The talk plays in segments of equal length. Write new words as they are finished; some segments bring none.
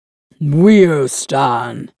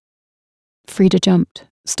Weostan! Frida jumped,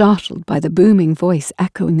 startled by the booming voice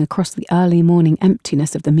echoing across the early morning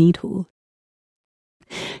emptiness of the mead hall.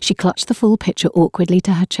 She clutched the full pitcher awkwardly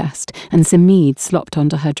to her chest, and some mead slopped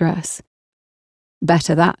onto her dress.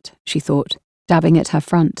 Better that, she thought, dabbing at her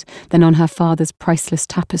front, than on her father's priceless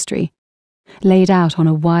tapestry, laid out on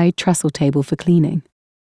a wide trestle table for cleaning.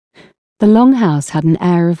 The long house had an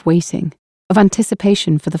air of waiting, of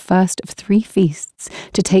anticipation for the first of 3 feasts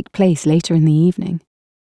to take place later in the evening,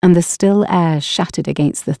 and the still air shattered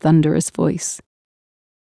against the thunderous voice.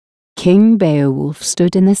 King Beowulf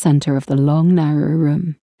stood in the centre of the long, narrow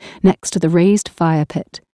room, next to the raised fire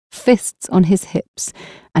pit, fists on his hips,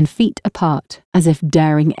 and feet apart as if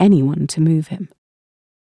daring anyone to move him.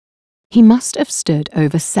 He must have stood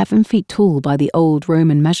over 7 feet tall by the old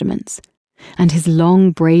Roman measurements, and his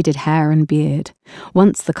long braided hair and beard,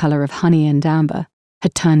 once the colour of honey and amber,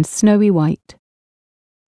 had turned snowy white.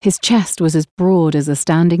 His chest was as broad as a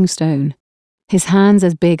standing stone, his hands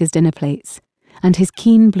as big as dinner plates, and his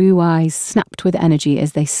keen blue eyes snapped with energy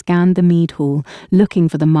as they scanned the mead hall, looking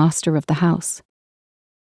for the master of the house.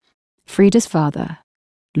 Frida's father,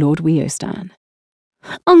 Lord Weostan.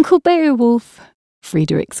 "Uncle Beowulf!"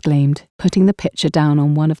 Frida exclaimed, putting the pitcher down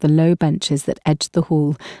on one of the low benches that edged the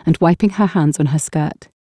hall and wiping her hands on her skirt.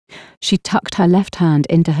 She tucked her left hand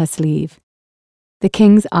into her sleeve. The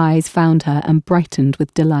king's eyes found her and brightened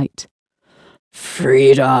with delight.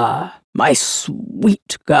 "Frida, my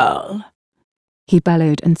sweet girl," he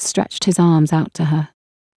bellowed and stretched his arms out to her.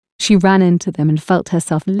 She ran into them and felt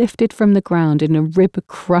herself lifted from the ground in a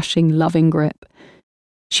rib-crushing, loving grip.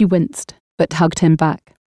 She winced, but hugged him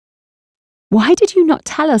back. "Why did you not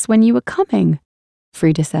tell us when you were coming?"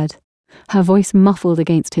 Frida said, her voice muffled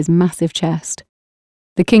against his massive chest.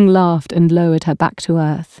 The king laughed and lowered her back to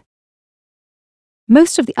earth.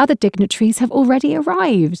 "Most of the other dignitaries have already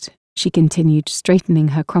arrived," she continued, straightening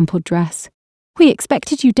her crumpled dress. "We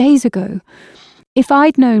expected you days ago. If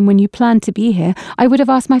I'd known when you planned to be here, I would have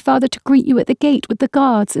asked my father to greet you at the gate with the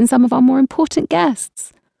guards and some of our more important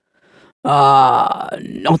guests." "Ah,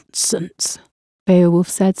 nonsense," Beowulf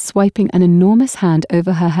said, swiping an enormous hand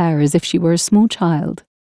over her hair as if she were a small child.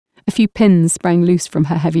 A few pins sprang loose from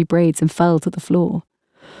her heavy braids and fell to the floor.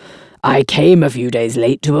 "I came a few days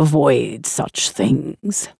late to avoid such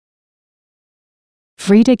things."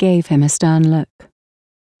 Frida gave him a stern look.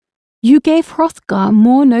 "You gave Hrothgar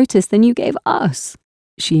more notice than you gave us,"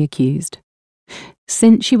 she accused.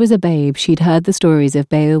 Since she was a babe, she'd heard the stories of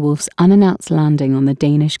Beowulf's unannounced landing on the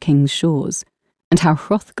Danish king's shores, and how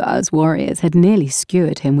Hrothgar's warriors had nearly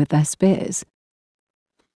skewered him with their spears.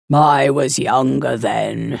 "I was younger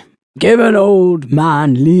then. Give an old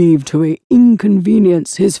man leave to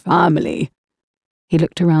inconvenience his family." He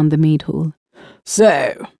looked around the mead hall.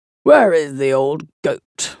 "So, where is the old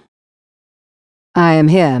goat?" "I am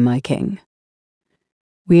here, my king."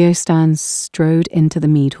 Weostan strode into the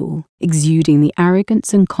mead hall, exuding the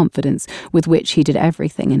arrogance and confidence with which he did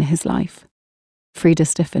everything in his life. Frida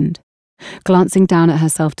stiffened, glancing down at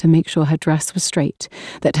herself to make sure her dress was straight,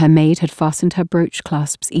 that her maid had fastened her brooch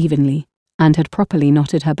clasps evenly, and had properly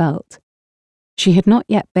knotted her belt. She had not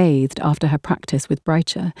yet bathed after her practice with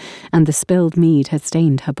Breicher, and the spilled mead had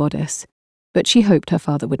stained her bodice, but she hoped her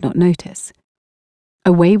father would not notice.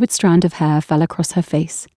 A wayward strand of hair fell across her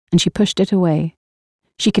face, and she pushed it away.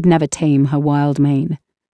 She could never tame her wild mane.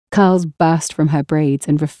 Curls burst from her braids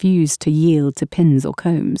and refused to yield to pins or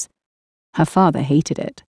combs. Her father hated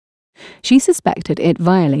it. She suspected it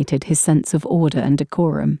violated his sense of order and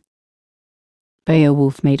decorum.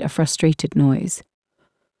 Beowulf made a frustrated noise.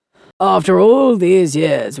 "After all these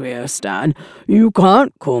years, Weostan, you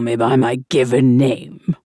can't call me by my given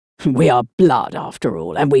name. We are blood, after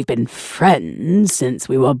all, and we've been friends since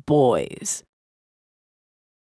we were boys."